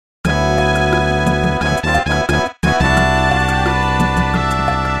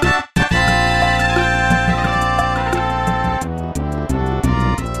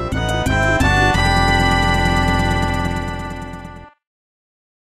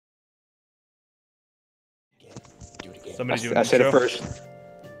Somebody do an I said it intro. first.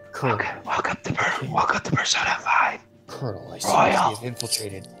 Welcome to Persona 5. Colonel, I see Royal. you've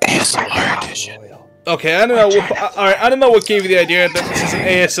infiltrated. ASMR edition. Okay, I don't know. Alright, I don't know what gave you the idea that this is an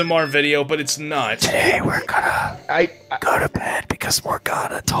ASMR video, but it's not. Today we're gonna go to bed because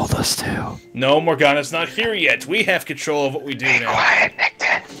Morgana told us to. No, Morgana's not here yet. We have control of what we do now. Quiet,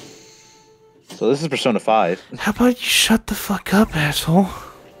 Nickton. So this is Persona 5. How about you shut the fuck up, asshole?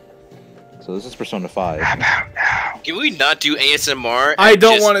 So this is Persona 5. How about now? Can we not do ASMR? I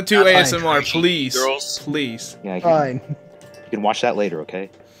don't just want to do not ASMR, encourage please. Girls? Please. Yeah, Fine. you can watch that later, okay?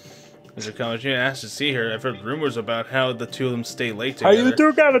 Mr. Kamoshida asked to see her. I've heard rumors about how the two of them stay late together. You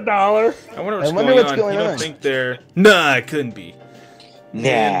two got $1. I wonder what's, I wonder going, what's on. going You don't on. think they're... Nah, it couldn't be. Nah.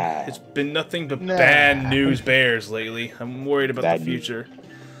 Man, it's been nothing but Nah. bad news bears lately. I'm worried about Bad the news. future.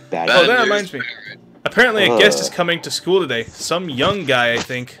 Bad Oh, Bad that news. reminds me. Apparently a guest is Ugh. coming to school today. Some young guy, I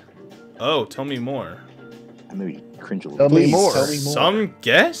think. Oh, tell me more. I maybe cringe a little. Tell me Please, more. tell me more. Some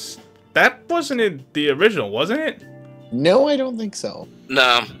guest? That wasn't it the original, wasn't it? No, I don't think so.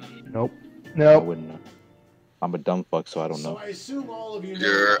 No. Nope. I Nope. wouldn't know. I'm a dumb fuck, so I don't know. I assume all of you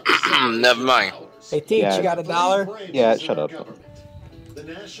You're- know never mind. Hey, Teach, Yeah. you got $1? Yeah, shut up. The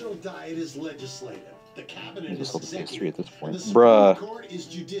national diet is legislative. The cabinet I is just hope it's history at executive. this point. And the Supreme Bruh. Court is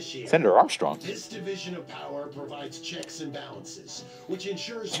judiciary. Senator Armstrong. This division of power provides checks and balances, which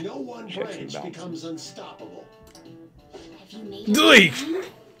ensures no one Checks and branch balances. becomes unstoppable. Like,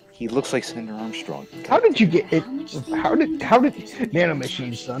 He looks like Senator Armstrong. How did you get it? How did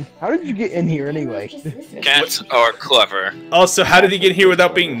nanomachine, son? How did you get in here anyway? Cats are clever. also, how did he get here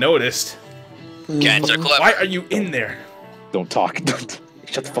without being noticed? Cats are clever. Why are you in there? Don't talk.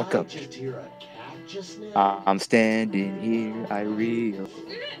 Shut the fuck up. Did I just hear a cat just now? I'm standing here, I real.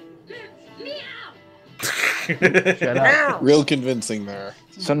 Shut up. Real convincing there.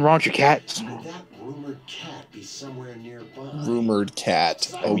 Something wrong with your cat? Could that rumored cat be somewhere nearby? Rumored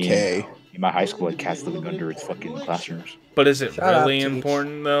cat. I mean, Okay. In my high school, I had cats living under its fucking classrooms. But is it Shut up, really Teach.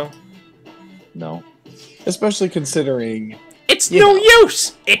 important, though? No. Especially considering. It's You no know.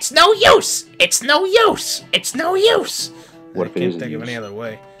 use! It's no use! It's no use! It's no use! What I if it can't is think of use? any other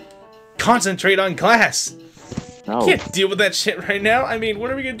way. Concentrate on class! No. Can't deal with that shit right now. I mean, what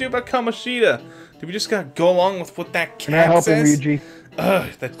are we gonna do about Kamoshida? Do we just gotta go along with what that Can I cat help him, says? Ryuji? Ugh,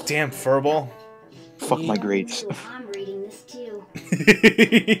 that damn furball. Fuck my grades. I'm reading this too.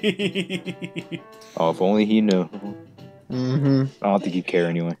 Oh, if only he knew. Mm-hmm. I don't think he'd care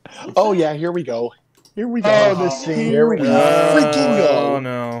anyway. Oh, yeah, here we go. Here we go. Oh, this scene. Here we freaking Oh go.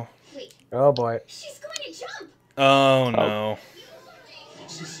 no. Wait, Oh, boy. she's going to jump. Oh no.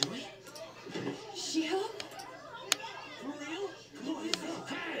 Shield?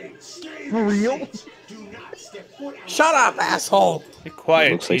 For real? Shut up, asshole. Be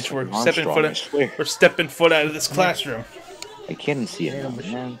quiet, Looks like Teach. We're Armstrong, stepping foot I swear. We're stepping foot out of this classroom. I can't even see it now,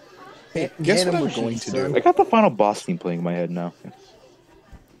 man. Hey, guess what I'm Nanomachine, going to son. do? I got the final boss theme playing in my head now.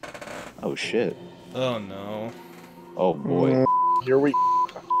 Oh shit. Oh no. Oh boy. Here we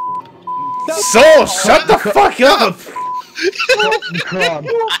Soul, shut the fuck up! Crom.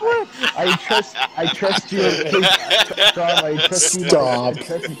 I trust you. Crom, I trust you. Stop. I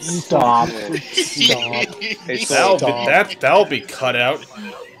trust you. Stop. Stop. Stop. That'll be cut out.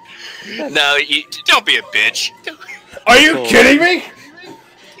 No, you, don't be a bitch. Are you kidding me?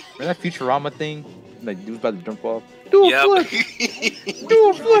 Remember that Futurama thing? Like dude's about to jump off. Do a Yep. flip! Do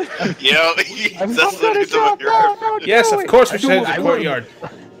a flip! Yo, I'm that's gonna what jump you're Yes, of course we I should head do- to I the will. courtyard.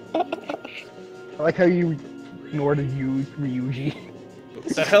 I like how you ignored you, Ryuji.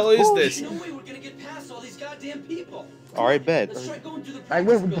 What the hell is this? No way we're gonna get past all these goddamn people. Alright, bet. Let's try going through the I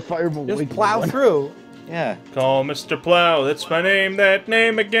went with the fireball. just Wiggly plow one. through. Yeah. Call Mr. Plow, that's my name. That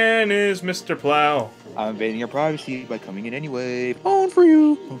name again is Mr. Plow. I'm invading your privacy by coming in anyway. Phone for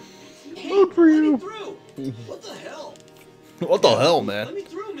you. Good for you. through. What the hell? What the hell, Let man? me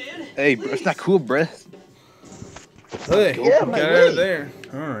through, man. Hey, bro, it's not cool, bruh. Hey, Yeah, get my out way. of there.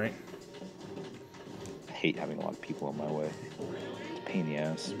 Alright. I hate having a lot of people on my way. It's a pain in the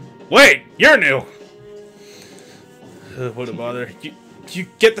ass. Wait, you're new! What a bother. You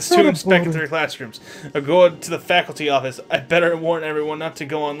get the students back into their classrooms. Or go to the faculty office. I better warn everyone not to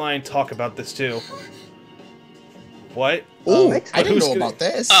go online and talk about this too. What? Oh, next I didn't who's know gonna- about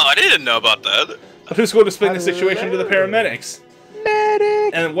this. Oh, I didn't know about that. But who's going to explain the situation to the paramedics?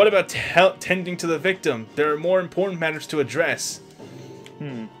 Medic! And what about tending to the victim? There are more important matters to address.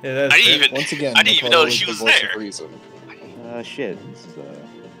 Yeah, that's I it. didn't even. Once again, I didn't even know Nicole she is was the voice of there. reason. Shit. This is,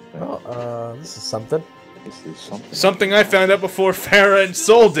 This is something. this is something. Something I found out before Farah and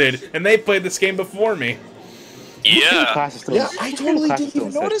Soul did, and they played this game before me. Yeah, Class is still Yeah, in- I what totally class is didn't still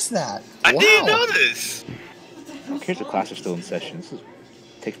even in notice that. I didn't Wow. know this. Who cares if class is still in session? This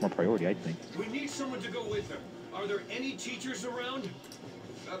takes more priority, I think. We need someone to go with her. Are there any teachers around?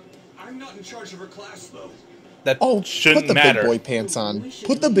 I'm not in charge of her class, though. That shouldn't put the matter. big boy pants on.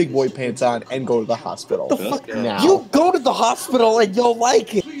 Put the big boy pants on and go to the hospital. What the fuck? Now. You go to the hospital and you'll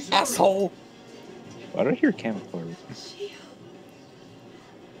like it, asshole. Why did I hear camouflage?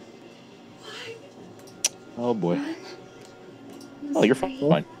 Oh boy. Oh, you're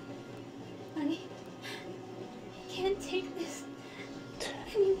fine. I can't take this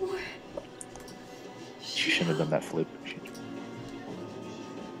anymore. You shouldn't have done that flip.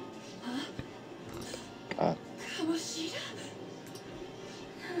 God. Kamoshida?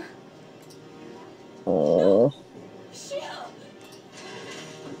 Oh.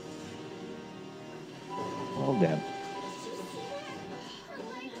 Oh damn.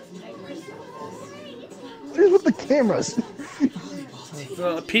 What is with the cameras?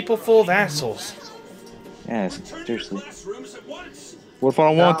 People full of assholes. Yeah, seriously. What if I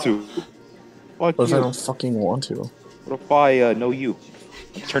don't want to? What if I don't fucking want to? What if I know you?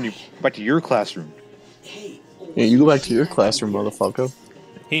 I'll turn you back to your classroom. Yeah, you go back to your classroom, motherfucker.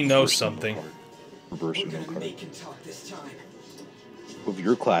 He knows something. Reverse no card. If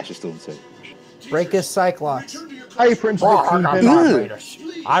your class is still in session. Break his Cyclops. Hi, Prince.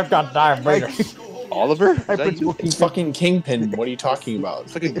 I've got diabetes. Oliver? Hi, Principal It's fucking Kingpin. What are you talking about?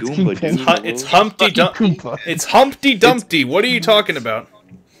 It's like a Goomba, dude. It's Humpty Dumpty. It's Humpty Dumpty. What are you talking about?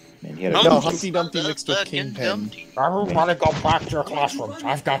 Man, he had No, Humpty Dumpty mixed with Kingpin. Everybody go back to your classrooms.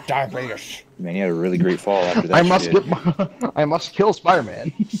 I've got diabetes. Man, he had a really great fall after that. I must kill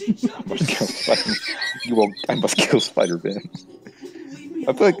Spider-Man. I must kill Spider-Man.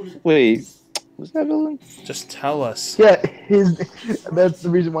 I feel like, wait, was that villain? Just tell us. Yeah, that's the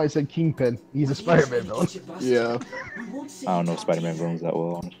reason why I said Kingpin. He's a Spider-Man villain. Yeah. I don't know Spider-Man villains that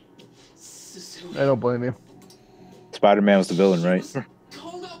well. I don't blame you. Spider-Man was the villain, right?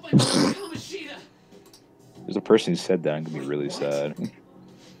 There's a person who said that. I'm gonna be really sad.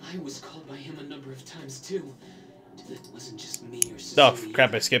 I was called by him a number of times too. It wasn't just me or Oh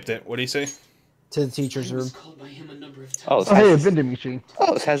crap! I skipped it. What do you say? To the teacher's room. Oh, hey, a vending machine.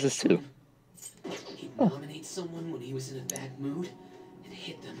 Oh, it has this too. He'd nominate someone when he was in a bad mood and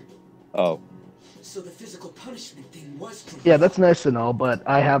hit them. Oh. So the physical punishment thing was true. Yeah, that's nice and all, but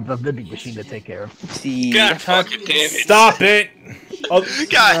I have a vending machine to take care of. See, God fucking damn it. Stop it! Oh,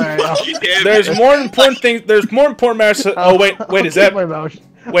 God fucking damn it. there's more important things. There's more important matters. Oh wait, is that? My mouth.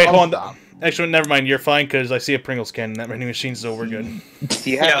 Wait, I'll hold stop. on. Actually, never mind. You're fine because I see a Pringles can in that vending machine, so we're good.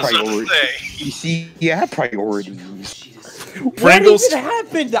 you have priorities. You see, you have priorities. Pringles. What even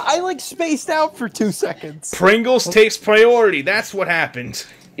happened? I like spaced out for 2 seconds. Pringles takes priority. That's what happened.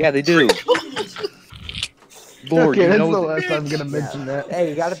 Yeah, they do. Lord, Okay, you that's know the last time I'm gonna mention that. Hey,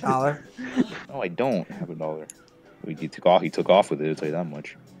 you got $1. No, I don't have $1. He took off. He took off with it. I'll tell you that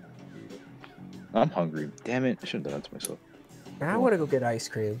much. I'm hungry. Damn it! I shouldn't have done that to myself. I want to go get ice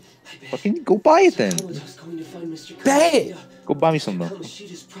cream. Fucking go buy it then. Hey! Go buy me some though.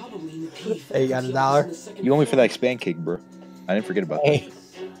 Hey, you got $1? You owe me for that expand cake, bro. I didn't forget about that.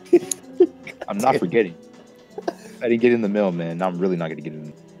 I'm not forgetting. I didn't get in the mail, man. Now I'm really not gonna get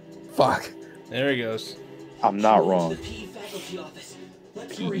in. Fuck. There he goes. I'm not wrong. PE.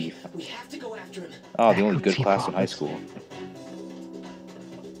 Oh, the only good class in high school.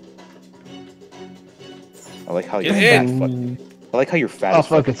 I like how you're fat. I like how you're fat. Oh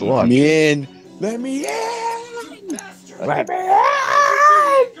fuck, it's locked. Let me in. Let me in. Let me in!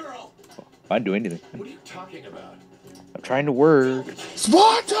 I didn't do anything. What are you talking about? I'm trying to work.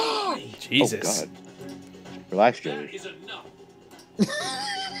 Sparta! Jesus. Oh god. Relax, Joey. That is enough.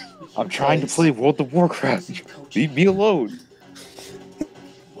 I'm trying to play World of Warcraft. Leave me alone.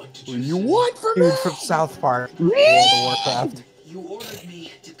 What did What do you want from me? Dude from South Park. World of Warcraft. You ordered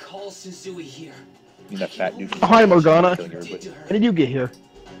me to call Suzui here. You mean that fat dude? Oh, hi, Morgana. Killing everybody. How did you get here?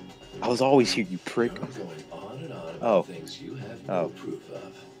 I was always here, you prick. Going on and on about Oh. things you have no Oh. proof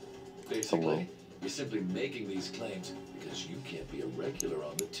of. Basically, Hello. you're simply making these claims because you can't be a regular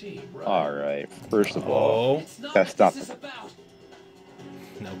on the team, right? Alright, first of all, Oh. that's not. Why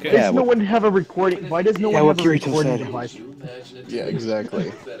Okay. Yeah, does no what- one have a recording? Why does no Yeah, one what have a Kirito recording said. device? You imagine it Yeah, to be exactly.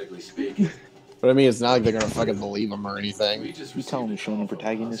 hypothetically speaking. But I mean, it's not like they're gonna fucking believe him or anything. We just You telling me received a showing call the from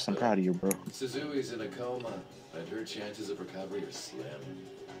protagonist? I'm hospital. proud of you, bro. Suzui's in a coma, and her chances of recovery are slim.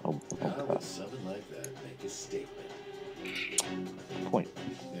 Oh, How God. would someone like that make a statement? Point.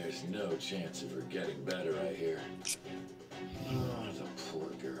 There's no chance of her getting better, I hear. Oh, the poor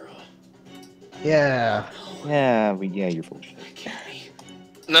girl. Yeah. Yeah, you're full of shit.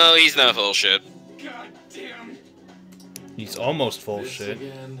 No, he's not full of shit. God damn. He's almost full This shit.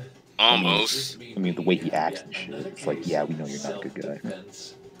 again? Almost. I mean, the way he acts and shit. It's like, yeah, we know you're not a good guy.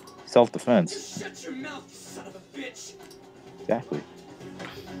 Self-defense. Shut your mouth, you son of a bitch! Exactly.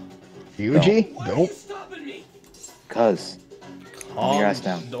 Yuji? Why are you Nope. stopping me? Cuz. Calm your ass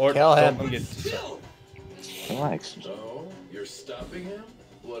down. Or Kill him. don't get- Still. Relax. Oh, you're stopping him?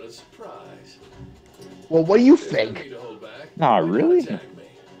 What a surprise. Well, what do you There's no think? need to hold back. Nah, Why not really? attack me?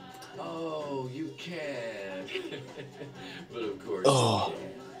 Oh, you can. But of course Oh. you can.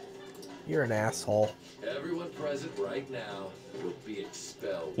 You're an asshole. Everyone present right now will be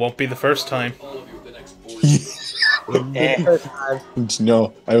expelled. Won't be the first time. All of you for the next 4 years.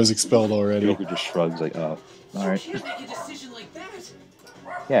 No, I was expelled already. Joker just shrugs like, oh, alright. You can't make a decision like that.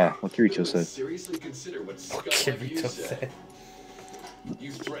 Yeah, what Kirito said. Seriously consider what scum like Kirito you said. said.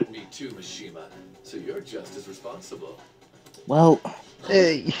 You threatened me too, Mishima. So you're just as responsible. Well,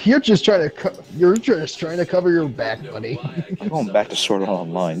 Hey, you're just trying to you're just trying to cover your back, buddy. I'm going back to Sword Art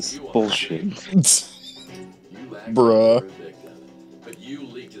Online. It's bullshit. Bruh. But you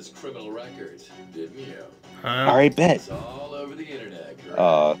leaked his criminal records, didn't you? Alright, bet. It's all over the internet.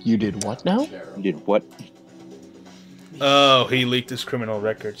 Correct? You did what now? You did what? Oh, he leaked his criminal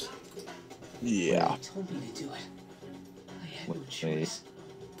records. Yeah. He told me to do it. I had no Wait. choice.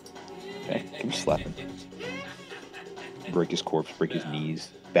 Okay, can we slap him? Break his corpse, break his knees,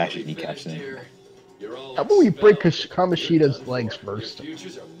 bash his kneecaps in. How about we break Kamoshida's legs first?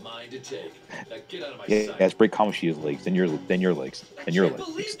 Futures are mine to take. Now get out of my Yeah, sight. let's break Kamoshida's legs, then your legs, then your Can't legs.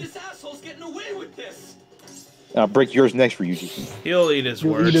 believe this asshole's getting away with this. Break yours next for Yuji. He'll eat his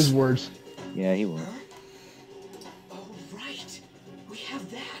You'll words. eat his words. Yeah, he will. Oh, right. We have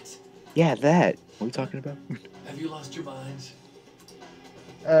that. Yeah, that. What are we talking about? Have you lost your minds?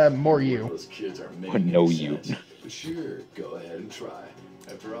 More you. Those kids are Or making no no you. sense. But sure, go ahead and try.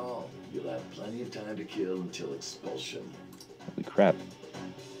 After all, you'll have plenty of time to kill until expulsion. Holy crap.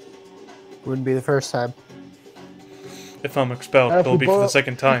 Wouldn't be the first time. If I'm expelled, Not if it'll we be blow for the up-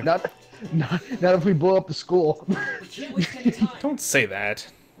 second time. Not if we blow up the school. We can't waste any time. Don't say that.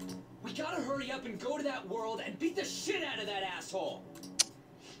 We gotta hurry up and go to that world and beat the shit out of that asshole.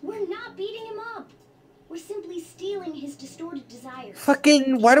 We're not beating him up. We're simply stealing his distorted desires.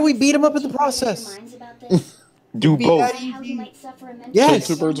 Fucking, why do we beat him up in the process? Minds about this? Do Be both. that How he might suffer a mental Yes.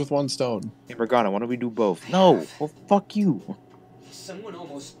 Kill two birds with one stone. Hey, Morgana, why don't we do both? No. Well, fuck you. Someone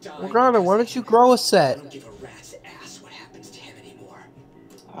almost died. Morgana, why don't you grow a I set? don't give a rat's ass what happens to him anymore.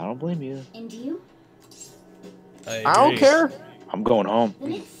 I don't blame you. And you? I don't agree. care. I'm going home.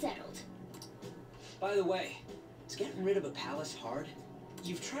 Then it's settled. By the way, is getting rid of a palace hard?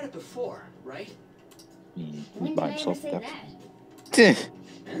 You've tried it before, right? When By did I ever himself. say that?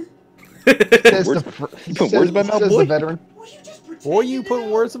 Says Words- the, you put words in my mouth, says boy? the veteran. Were you just Boy, you put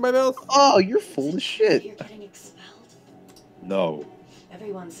words in my mouth? Oh, you're full of shit. You're getting expelled. No.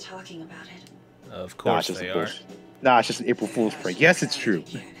 Everyone's talking about it. Of Nah, course it's just they a are. bullshit. Nah, it's just an April Fool's prank. Yes, it's true.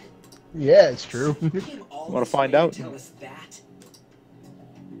 Yeah, it's true. Wanna find out? Tell us that.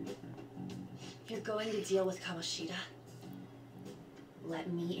 You're going to deal with Kamoshida.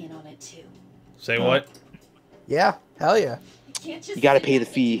 Let me in on it too. Say what? Yeah, hell yeah. Can't just You gotta sit pay the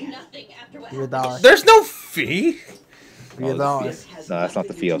back and do fee. nothing after what Give me a happened. dollar. There's no fee. Give me a dollar. This has No, that's not the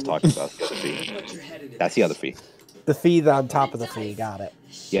nothing fee I was to do talking with about. That's the fee. Put your head into That's the other fee. The fee on top of the fee, got it.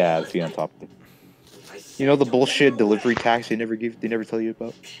 Yeah, the fee on top of it. I said You know the don't bullshit go delivery away. tax they never tell you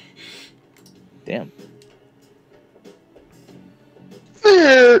about? Damn.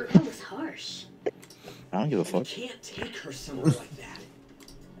 That was harsh. I don't give a You fuck. can't take her somewhere like that.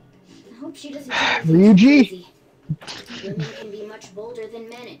 I hope she doesn't do anything Ryuji? crazy. Women can be much bolder than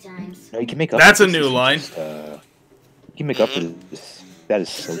men at times. No, you can make up. That's for a this new if you line. just, you can make up for this. That is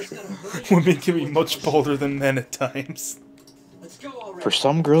so Just true. gotta hurry. Women can be much bolder than men at times. Let's go already. For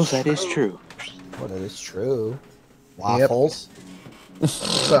some girls, that is true. What is true? Waffles.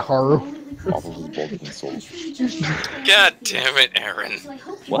 The horror. Waffles is bolder than souls. God damn it, Aaron. So I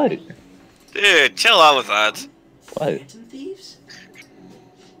hope you're What? ready. Dude, chill out with that. What? Phantom thieves?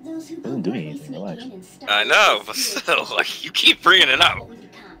 Those who Doesn't do boldly anything, sneak relax. in and stop I know, us but is still, like, you keep bringing it up. what we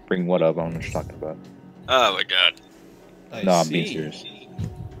become. Bring what up? I don't know what you're talking about. Oh my god. No, I'm being serious.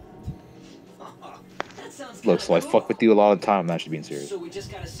 That sounds Look, so I fuck with you a lot of the time. I'm actually being serious. So we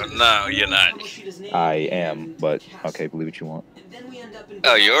just gotta say No, you're not. Kamoshida's name I and am, but cast. okay, believe what you want. And then we end up in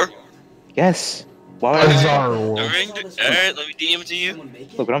Oh, you're? Yes. Why? Bizarre world. Alright, alright, let me DM it to you. Someone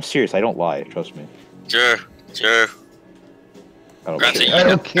make it? Look, but I'm serious. I don't lie. Trust me. Sure, sure. I don't Granted, care. I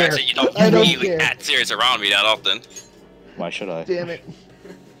don't care. Granted, you don't I don't really care. act serious around me that often. Why should I? Damn it.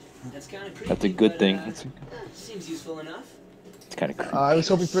 That's kind of creepy. That's a good but, thing. Seems useful enough. It's kind of creepy. I was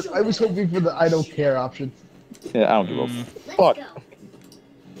hoping for the I don't care option. Yeah, I don't give a Let's fuck. go.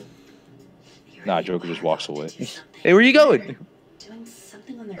 Nah, Joker just walks away. Hey, where you going? Doing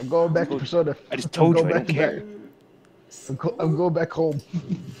something on their I'm going back to Persona. I just told you I don't to care. I'm going back home.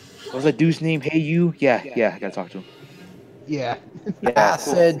 What was that dude's name? Hey, you? Yeah, I gotta talk to him. Yeah. Yeah,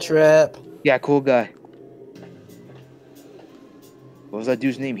 Acid trip. Yeah, cool guy. What was that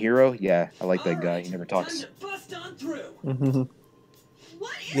dude's name? Hero? Yeah, I like that guy. He never talks.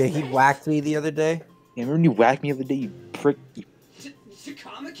 Yeah, he whacked me the other day. Yeah, remember when you whacked me the other day, you prick?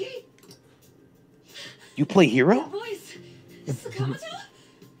 Takamaki? You play Hero? Voice, Sakamoto?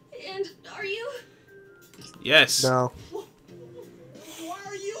 And are you? Yes. No. Why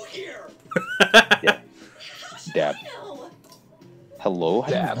are you here? Yeah. Dab. No. Hello?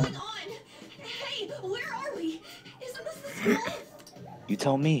 What's going on? Hey, where are we? Isn't this the school? You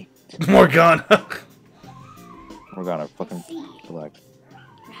tell me. Morgana. Morgana, fucking relax.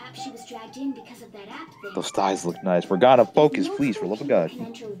 Perhaps she was dragged in because of that app thing. Those thighs look nice. Morgana, focus, please, for love of God. Can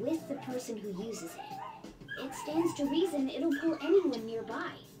enter with the person who uses it. It stands to reason it'll pull anyone nearby.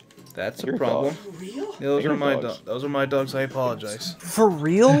 That's a Your problem. dog. Yeah, those Your are my dogs. those are my dogs. I apologize. For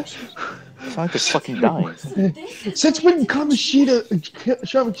real? It's not like they're fucking dying. Since when Kamoshida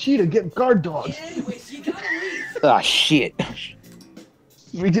get guard dogs? Ah, shit.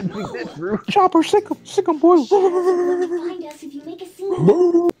 We didn't think that through. Chopper, sick him, boy. Find us if you make a scene.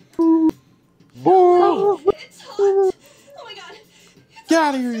 It's hot. Oh my god. Get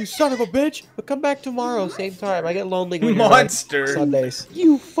out of here, you son of a bitch! But come back tomorrow, same time. I get lonely when you're Monster. on Sundays.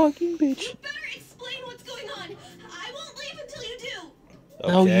 You fucking bitch. You better explain what's going on. I won't leave until you do.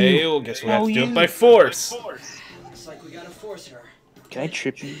 Okay, well, guess we have to do it by force. Looks like we gotta force her. Can I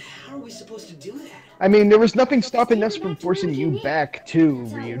trip you? How are we supposed to do that? I mean, there was nothing stopping us from forcing you back too,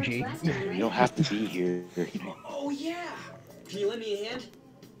 Ryuji. You don't have to be here. You know. Oh yeah. Can you lend me a hand?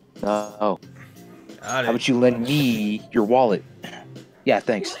 No. How about you lend me your wallet? Yeah,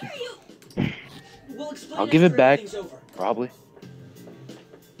 thanks. We'll explain I'll give it after back. everything's over. Probably.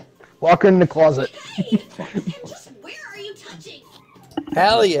 Lock her in the closet. Just where are you touching?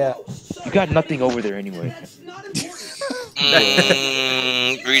 Hell yeah. You got nothing over there anyway.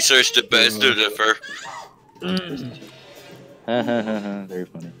 Research the best to differ. Very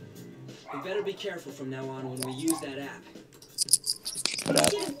funny. We better be careful from now on when we use that app. What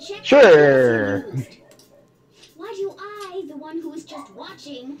app? Sure. Why do I, the one who is just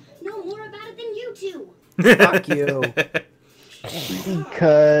watching, know more about it than you two? Fuck you.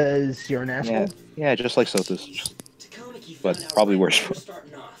 Because you're an asshole. Yeah, just like Sothis. But probably worse.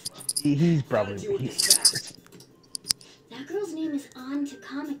 He's probably. That girl's name is On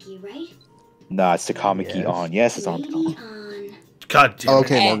Takamaki, right? Nah, it's Takamaki on. Yes, it's on. God damn it.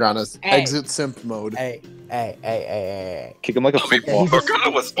 Okay, Morgana's Hey. exit simp mode. Hey. Kick him like a football. Morgana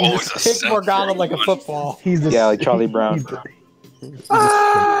was always a Kick simp. Morgana like a football. He's the Yeah, like Charlie Brown. Joker.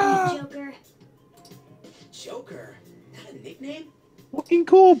 Joker? That a nickname? Looking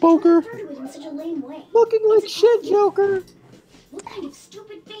cool, Boker. Refer to it in such a lame way. Looking like shit, Joker. What kind of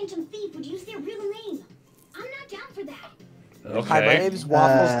stupid phantom thief would use their real name? I'm not down for that. Okay. Hi, my name's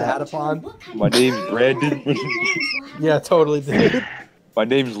Waffles Datapon. My name's Brandon. Yeah, totally, dude. My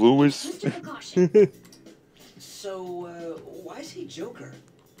name's Lewis. So, why is he Joker?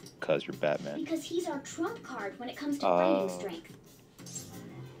 Cause you're Batman. Because he's our trump card when it comes to fighting strength.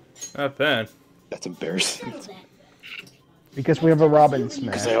 Not bad. That's embarrassing. Settle that. Because we have a Robin smash.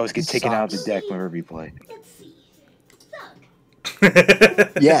 Because I always get taken out of the deck whenever we play. Let's see.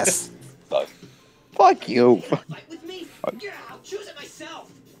 Thug. Yes. Fuck you. Fight with me? Yeah, I'll choose it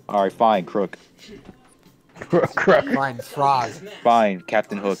myself. Alright, fine, Crook. Crook. Fine, frog. Fine,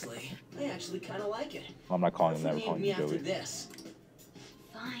 Captain Hook. Honestly, I actually kind of like it. Well, I'm not calling him that, we're Name calling me him after Joey. this.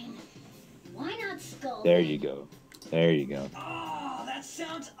 Fine. Why not Skull? There you go. There you go. Oh, that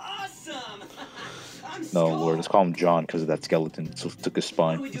sounds awesome! I'm No, Skull. Lord, let's call him John because of that skeleton. So took his What do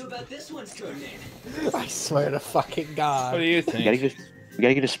spine. we do about this one's code name? I swear to fucking What God. do you We think?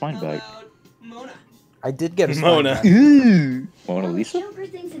 gotta get his spine How back. about Mona? I did get a spine Mona. back. Ooh. Mona Well, if Lisa? Joker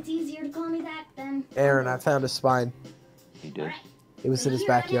thinks it's easier to call me that, then... Aaron, I found a spine. He did. It was in his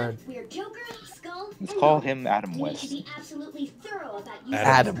backyard. We're Joker, Skull, Let's and call Mona. him Adam You need to West. be absolutely thorough about using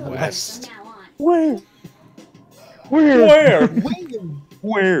Adam this code West. from now on. Where? Where?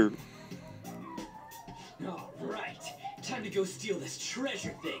 Where? All right, time to go steal this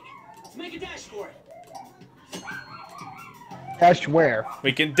treasure thing. Let's make a dash for it. Dash where?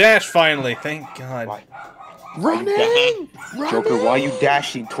 We can dash finally. Thank God. Why? Running! Joker, why are you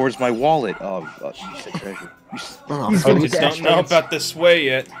dashing towards my wallet? Oh, you said treasure. He's I gonna just dash don't know dance. about this way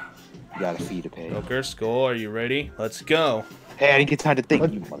yet. You got a fee to pay. Joker, Skull, are you ready? Let's go. Hey, I didn't get time to think,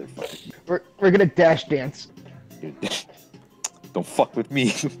 What? you motherfucker. We're gonna dash dance. Dude, don't fuck with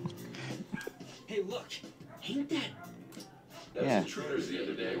me. Look, ain't that... Those Yeah. intruders the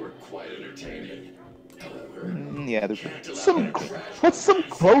other day were quite entertaining. However, Yeah, there's Put some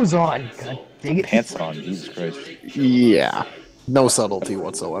clothes on. God dang it. pants on. Jesus Christ. Yeah. No subtlety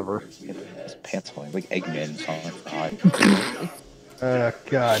whatsoever. His pants on like Eggman song.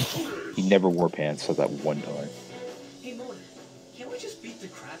 God. He never wore pants so that one time. Hey, Lord, can't we just beat the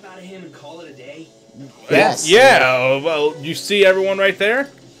crap out of him and call it a day? Yes. Yeah, well, you see everyone right there?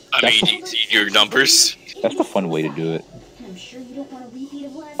 I mean, you see your numbers. That's the fun way to do it. I'm sure you don't want a repeat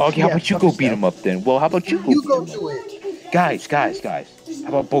of last Okay, how about you go beat him up then? Well, how about you go You beat go him do up? it. Guys. How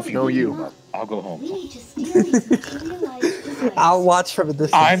about both of you No, go beat you. him up? I'll go home. We need to steal these materialized devices. I'll watch from a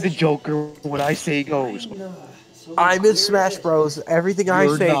distance. I'm the Joker. What I say goes. I'm in Smash Bros. Everything I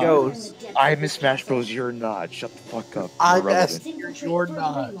You're say not. goes. I'm in Smash Bros. You're not. Shut the fuck up. You're I'm irrelevant. S. You're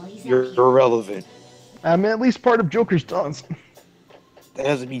not. You're irrelevant. I'm at least part of Joker's taunts. That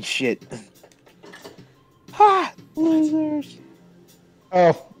doesn't mean shit. Ha! Losers.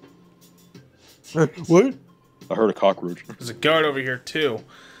 Oh, What? I heard a cockroach. There's a guard over here, too.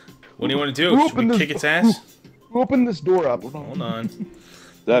 What do you want to do? Who Should we opened this kick its ass? who opened this door up? Hold on.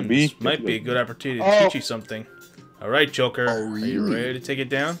 That me? This might be a good opportunity to Oh. teach you something. Alright, Joker. Oh, Are you really? ready to take it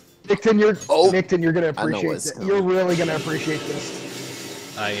down? Nickton, you're gonna I know appreciate what's this. coming. You're really gonna appreciate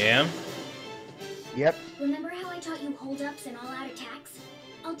this. I am. Yep. Remember how I taught you hold-ups and all-out attacks?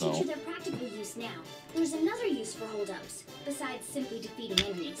 I'll teach you their practical use now. There's another use for hold-ups, besides simply defeating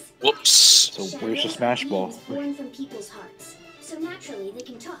enemies. Whoops. So where's the Smash Ball? Is born from people's hearts, so naturally they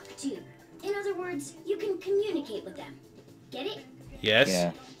can talk too. In other words, you can communicate with them. Get it? Yes.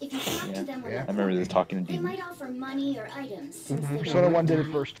 Yeah. If you talk to them, I remember this talking to they Demon. might offer money or items. Since they Persona 1 did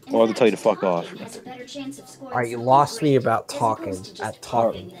it first. Well, I'll tell you to fuck off. has a better chance of scoring Alright, you something lost me great, about as talking. opposed to just At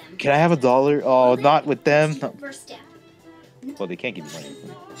talking. them. Can I have $1? Oh, not with them. First step. Well, they can't give me money.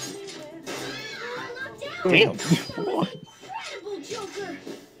 Damn. Damn. Incredible, Joker.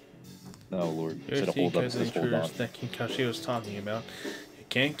 No, Lord. Here's Should have the hold up. guys Just hold on. intruders that Kamoshida was talking about. It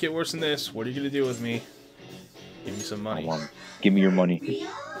can't get worse than this. What are you going to do with me? Give me some money. Give me your money.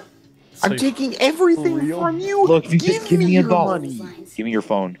 I'm taking everything from you. Look, if you just give me your $1. money. Give me your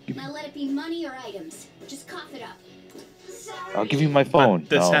phone. Now let it be money or items. Just cough it up. I'll give you my phone. But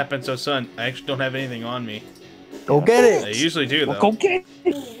this No. happened, so son, I actually don't have anything on me. Go get I it. usually do, though. Well, go get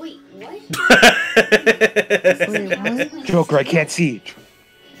Oh, wait, what? it. Joker, I can't see.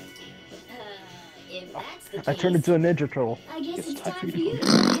 If that's the case, I turned into a Ninja Turtle. I guess it's time for you to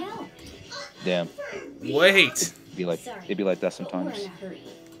find out. Damn. Wait. It'd be like that But we're sometimes. in a hurry.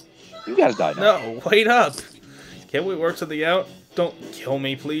 You gotta die now. No, wait up. Can't we work something out? Don't kill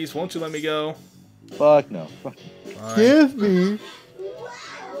me, please. Won't you let me go? Fuck no. Fuck. Fine. Give me.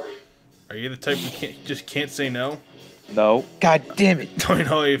 Are you the type who just can't say no? No. God damn it. I know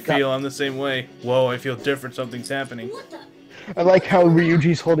how you feel. I'm the same way. Whoa, I feel different. Something's happening. I like how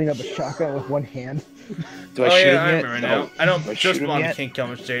Ryuji's holding up a shotgun with one hand. Do I Oh shoot yeah, him I yet? remember No. now. I don't Do I just shoot him belong to yet? King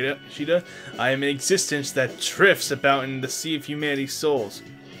Kamoshida. I am an existence that drifts about in the sea of humanity's souls.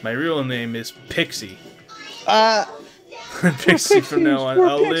 My real name is Pixie. Pixie from now on.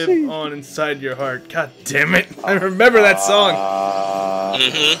 I'll live on inside your heart. God damn it. I remember that song.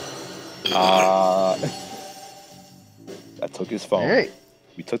 I took his phone. Hey.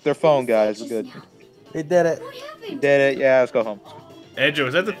 We took their phone, guys. We're good. They did it. We did it. Yeah, let's go home. Andrew,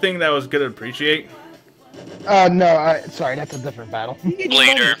 is that the thing that I was going to appreciate? No, sorry, that's a different battle.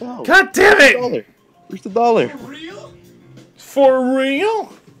 Later. God damn it! Where's the dollar? For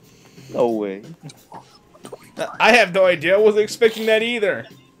real? No way. I have no idea. I wasn't expecting that either.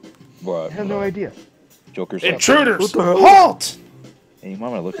 What? I have no idea. Joker's Intruders! Halt! Hey, you might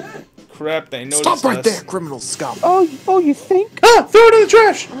want to look at me. Crap, they noticed Stop right us. there, criminal scum. Oh, you think? Ah! Throw it in the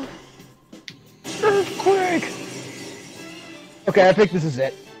trash! Earthquake! Okay, I think this is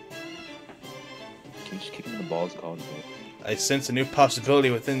it. Can you just kick him in the balls and call it a day? I sense a new possibility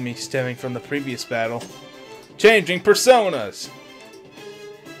within me stemming from the previous battle. Changing personas!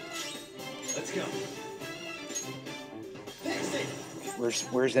 Let's go.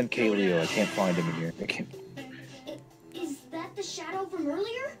 Where's MK Leo? I can't find him in here. I can't. Is that the shadow from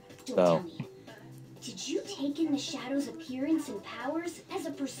earlier? Don't No. tell me. Did you take in the shadow's appearance and powers as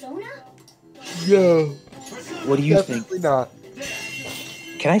a persona? No. What do you Definitely think? not.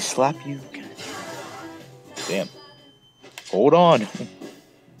 Can I slap you? Damn. Hold on.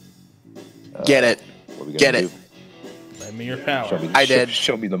 Get it. What are we gonna Get do? it. Lend me your power. Show me, I did.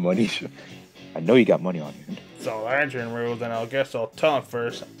 Show me the money. I know you got money on you. So Adrian rule, then I guess I'll tell him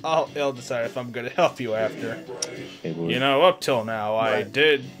first. I'll decide if I'm gonna help you after. Hey, boy. You know, up till now, I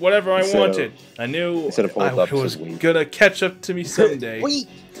did whatever I wanted. I knew I was gonna catch up to me someday. Wait.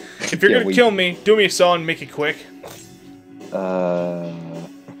 If you're gonna kill me, do me a solid and make it quick.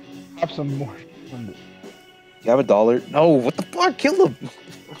 Have some more. You have $1? No, what the fuck? Kill him.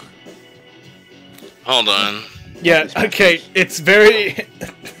 Hold on. Yeah, okay, it's very...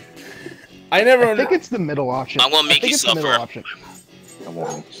 I think it's the middle option. I won't make you it's the middle suffer. option. I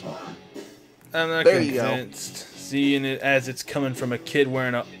won't make you suffer. I'm not There you go. convinced. Seeing it as it's coming from a kid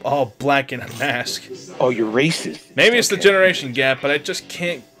wearing all black and a mask. Oh, you're racist. Maybe it's the generation gap, but I just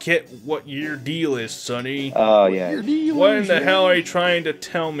can't get what your deal is, Sonny. Oh, yeah. What in the hell are you trying to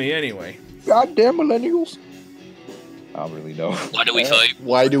tell me anyway? Goddamn millennials. I don't really know. Why do we fight?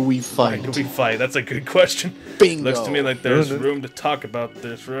 Why do we Why fight? do we fight? That's a good question. Bingo. Looks to me like there's room to talk about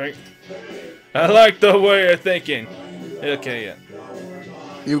this, right? I like the way you're thinking. Okay, yeah.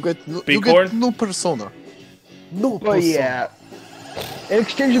 You get no persona. No persona. But yeah, in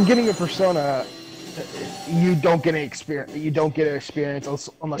exchange of getting a persona, you don't get an experience. You don't get an experience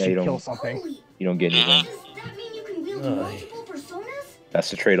unless you kill something. You don't get anything. Does that mean you can wield multiple personas? That's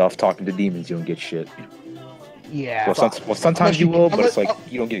the trade-off. Talking to demons, you don't get shit. Yeah. Well, sometimes you will, but it's like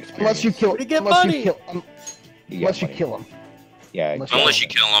you don't get experience. Unless you kill. Unless you kill him. Yeah. Unless you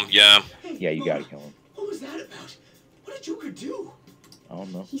kill him, yeah. Yeah, you gotta kill him. What was that about? What did Joker do? I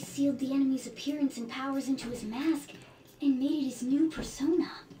don't know. He sealed the enemy's appearance and powers into his mask and made it his new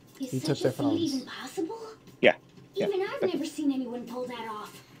persona. Is He such took a their feat phones. even possible? Yeah. Even I've never seen anyone pull that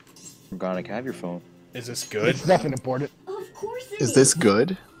off. Morgana, can I have your phone? Is this good? It's nothing important. Of course it Is this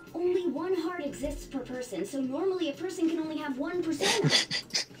good? Only one heart exists per person, so normally a person can only have one persona.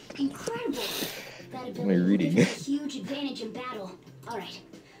 Incredible. That What am I ability reading? gives us a huge advantage in battle. Alright,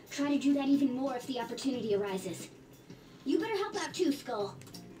 try to do that even more if the opportunity arises. You better help out too, Skull.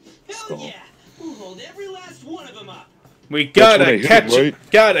 Hell yeah! We'll hold every last one of them up. We gotta when I catch hit 'em, right?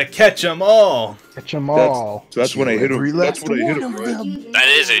 gotta catch them all. Catch them all. That's when I hit him. That's when I hit him, You right? even That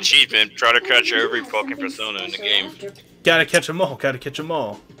is know an achievement. Try to catch every you have fucking something persona in the special game. after Gotta catch them all. Gotta catch them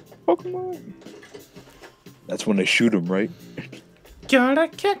all. Pokemon. That's when I shoot him, right? Gotta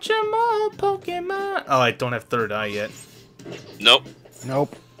catch them all, Pokemon. Oh, I don't have third eye yet. Nope.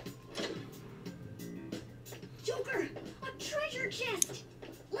 Nope. Joker, a treasure chest.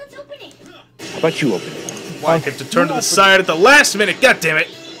 Let's open it. How about you open it? Why I have to turn to the side at the last minute? God damn it!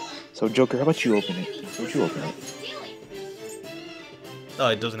 So, Joker, how about you open it? How about you open it? Oh,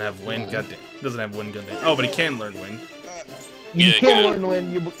 it doesn't have wind. God damn. It doesn't have wind. God damn. Oh, but he can learn wind. You Yeah, can good. learn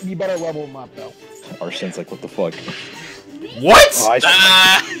when you better level him up though. Arson's like, what the fuck? What? Oh, I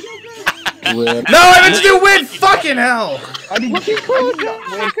Ah! No, I meant to do wind. Fucking hell! I mean, looking cool,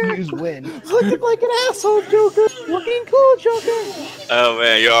 Joker. Use win. Looking like an asshole, Joker. Looking cool, Joker. Oh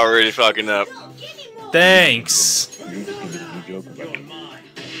man, you're already fucking up. Thanks. You're just gonna be the new Joker, but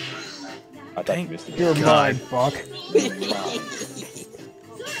I thought you missed it. You're mine, fuck.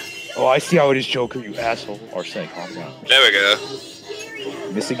 Oh, I see how it is, Joker, you asshole. Arson, calm down. There we go.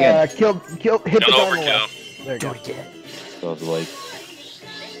 Miss again. Hit the Don't guy on the overkill. left. There you go. So it's like,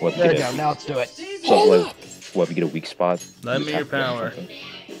 what? There you go. Now let's do it. So like, what? We get a weak spot. Lend You me just your have to power. do something.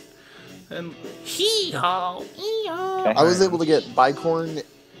 And hee-haw, hee-haw. Okay. I was able to get Bicorn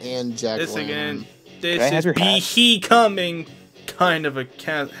and Jack. This again. Can I This have is your hat? becoming kind of a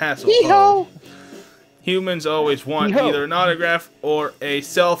hassle. Hee-ho! Humans always want Hee-ho. either an autograph or a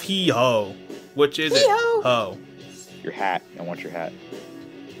self-hee-ho. Which is it? Ho. Your hat. I want your hat.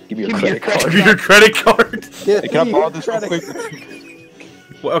 Give me your Give me your credit card. Give me your credit card. Hey, can I borrow this real quick?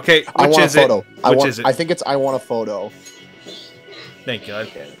 Well, okay, I which want is a photo. it? Which is it? I think it's I want a photo. Thank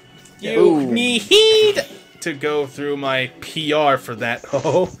God. Yeah. You Ooh. need to go through my PR for that.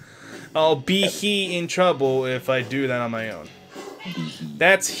 Oh, I'll be in trouble if I do that on my own.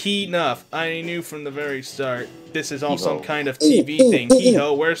 That's enough. I knew from the very start. This is all some kind of TV thing.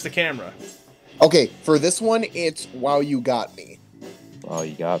 Hee-ho, where's the camera? Okay, for this one, it's wow, you got me. Oh,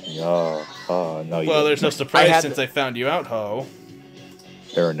 you got me. Oh, no. You Well, didn't. there's no surprise had since I found you out, ho.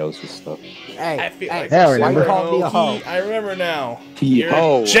 Aaron knows this stuff. Hey, I feel hey, like Yeah, I I remember. Call me a hoe. I remember now. He- You're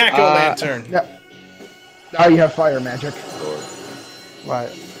oh, Jack-o'-lantern. Now you have fire magic. What?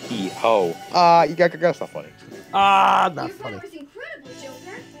 He-ho. You got that's not funny. Ah, not Your funny. power's incredible,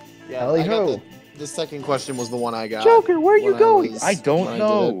 Joker. Yeah, Ellie I got who? the second question was the one I got. Joker, where you when going? was- I when don't did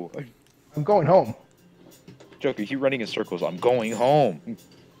know. I'm going home. Joker, you running in circles. I'm going home.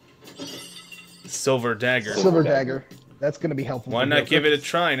 Silver dagger. Silver dagger. That's gonna be helpful. Why for not Joker. give it a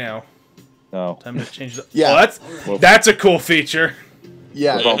try now? No. Time to change the. Yeah. Well, that's a cool feature.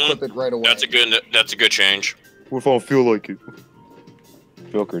 Yeah, Mhm. I'll clip it right away. That's a good change. What if I don't feel like it?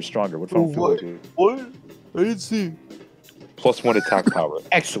 Joker is stronger. What if I don't feel like it? What? I didn't see. +1 attack power.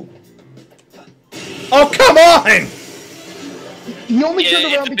 Excellent. Oh, come on! He only turned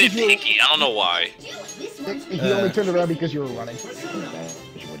Yeah, around it's a because bit you were... picky. I don't know why. He only turned around because you were running.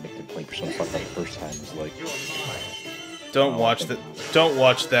 When Nick did play Persona 5 for the first time, it's like... Don't watch that. Don't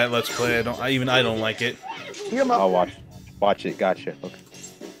watch that Let's Play. I don't like it. I'll watch it. Gotcha. Okay.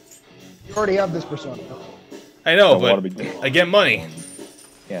 You already have this persona. I know, Don't wanna but be- I get money.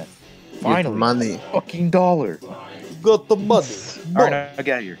 Yeah. Finally. Money. Fucking dollar. Got the money. Alright, I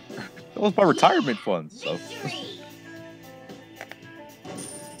got here. That was my retirement fund, so.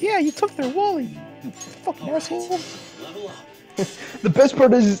 Yeah, you took their wallet. You fucking asshole. The best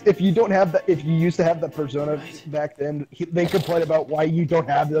part is if you don't have that, if you used to have that persona back then, they complain about why you don't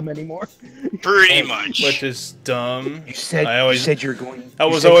have them anymore. Pretty much. Which is dumb. You said you said you're going. I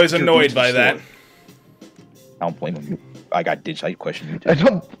was always annoyed by that. I don't blame him. I got ditched. I question you. I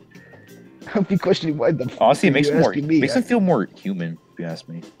don't be questioning why the. Honestly, it makes you him more. asking me, Makes him feel more human. If you ask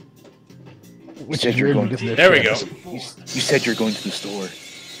me. Which you is said you're weird going. because they're There we go. You said you're going to the store.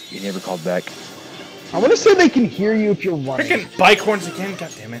 You never called back. I want to say they can hear you if you're running. Freaking bike horns again.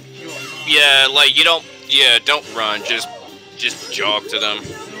 God damn it. Yeah, like you don't. Yeah, don't run. Just jog to them.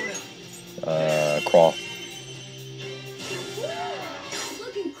 Crawl.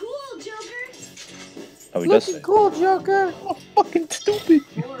 Looking cool, Joker. Oh, he does say. Cool, Joker. Oh, fucking stupid.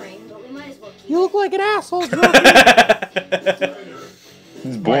 Boring, but we might as well keep You look like an asshole, Joker.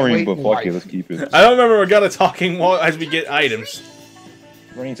 It's boring, Wait, but fuck why? it. Let's keep it. I don't remember we got a talking while as we get items.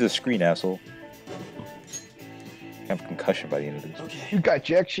 Running to the screen, asshole. I have a concussion by the end of this. You got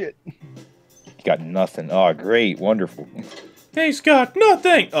jack shit. You got nothing. Oh, great, wonderful. He's got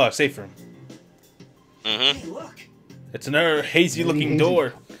nothing. Oh, safe room. Mm-hmm. Hey, look. It's another hazy-looking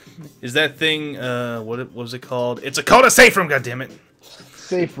door. Is that thing? What was it called? It's called a safe room. God damn it.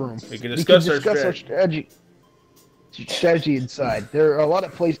 Safe room. We can discuss our strategy. Strategy inside. There are a lot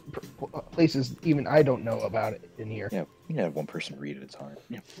of places even I don't know about it in here. Yeah, you can have one person read at a time.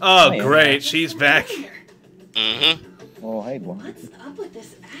 Yeah. Oh, great. She's back. Mm-hmm. Oh, hey, one. What's up with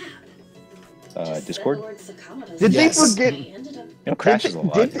this app? Discord? Did they forget? You know, crashes a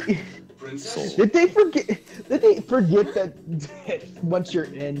lot. Did they forget? Did they forget that once you're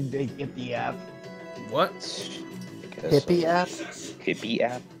in, they get the app? What? Hippie app? Hippie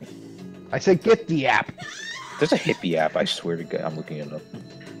app? I said get the app. There's a hippie app. I swear to God, I'm looking it up.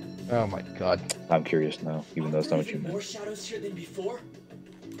 Oh my God. I'm curious now, even though it's not what you More meant. shadows here than before.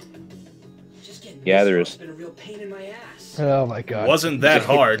 Just getting Yeah, there this is. has been a real pain in my ass. Oh my God. Wasn't that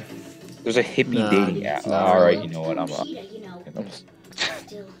hard? There's a hippie Nah, dating app. nah. All right, you know what? Kamoshida, you know.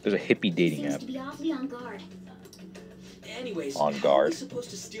 Still, There's a hippie dating seems app. to be awfully on guard. Anyways, On how are guard. we supposed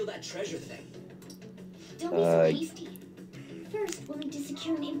to steal that treasure thing? Don't be so hasty. First, we'll need to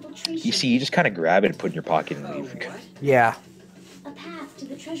secure an infiltration. You see, you just kind of grab it and put it in your pocket and leave. Yeah. A path to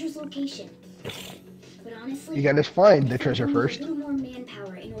the treasure's location. But honestly, You gotta find the I think treasure we'll need first. A little more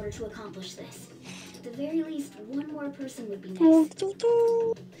manpower in order to accomplish this. At the very least, one more person would be nice.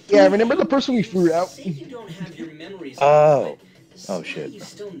 Yeah, remember the person we threw out? Say you don't have your memories. Oh. but Oh, somehow shit. You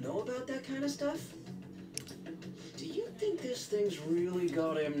still know about that kind of stuff? Do you think this thing's really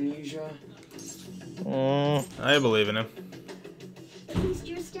got amnesia? I believe in him. At least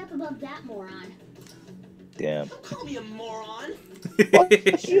you're a step above that moron. Damn. Don't call me a moron.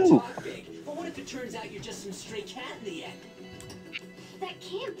 Fuck you. Talk big, but what if it turns out you're just some stray cat in the end? That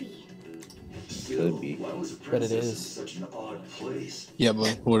can't be. Could be. Why was a But it princess in is. such an odd place? Yeah,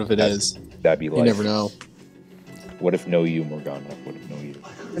 but what if it is? That'd be like. You never know. What if no you, Morgana? What if no you? I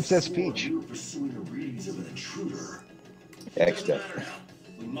could have Princess sworn Peach. you were pursuing the readings of an intruder. X Death.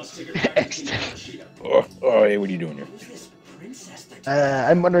 We must take her back to King Kamoshida. Oh, hey, what are you doing here? Who's this princess that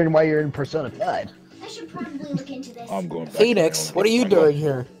I'm wondering why you're in Persona 5. I should probably look into this. I'm going back. Phoenix, to my own. what are you I'm going- doing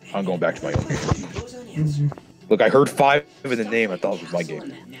here? I'm going back to my own. goes unanswered? Look, I heard 5 in the name. I thought it was my game.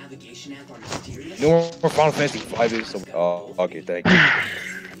 That navigation app are mysterious? No more Final Fantasy 5 is. So, oh, okay, thank you.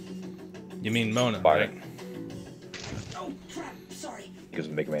 You mean Mona, Fire. right? Oh crap! Sorry. Because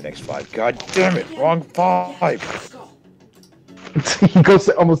of Mega Man X5. God damn it, wrong 5. Let's go. He goes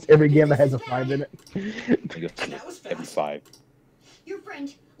to almost every game that has a 5 in it. He goes to every 5. Your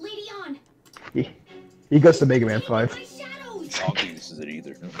friend, Lady On. He goes to Mega Man 5. My shadows. I don't think this is it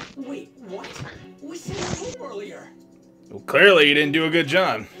either. Wait, what? We said home earlier. Well, clearly you didn't do a good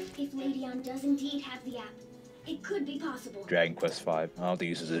job. If Lady On does indeed have the app, it could be possible. Dragon Quest 5. I don't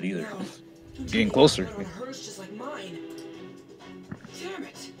think this is it either. No. Getting closer. On hers just like mine. Damn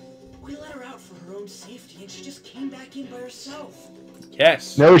it! We let her out for her own safety, and she just came back in by herself.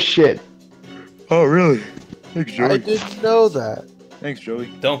 Yes. No shit. Oh, really? Thanks, Joey. I didn't know that. Thanks, Joey.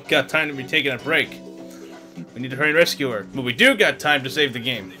 Don't got time to be taking a break. We need to hurry and rescue her. But we do got time to save the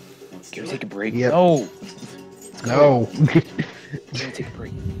game. Can we take a break? Yep. No. No. Can we take a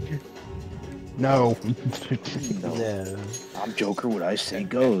break? No. No. I'm Joker. What I say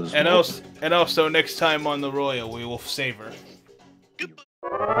goes. And also next time on the Royal, we will save her.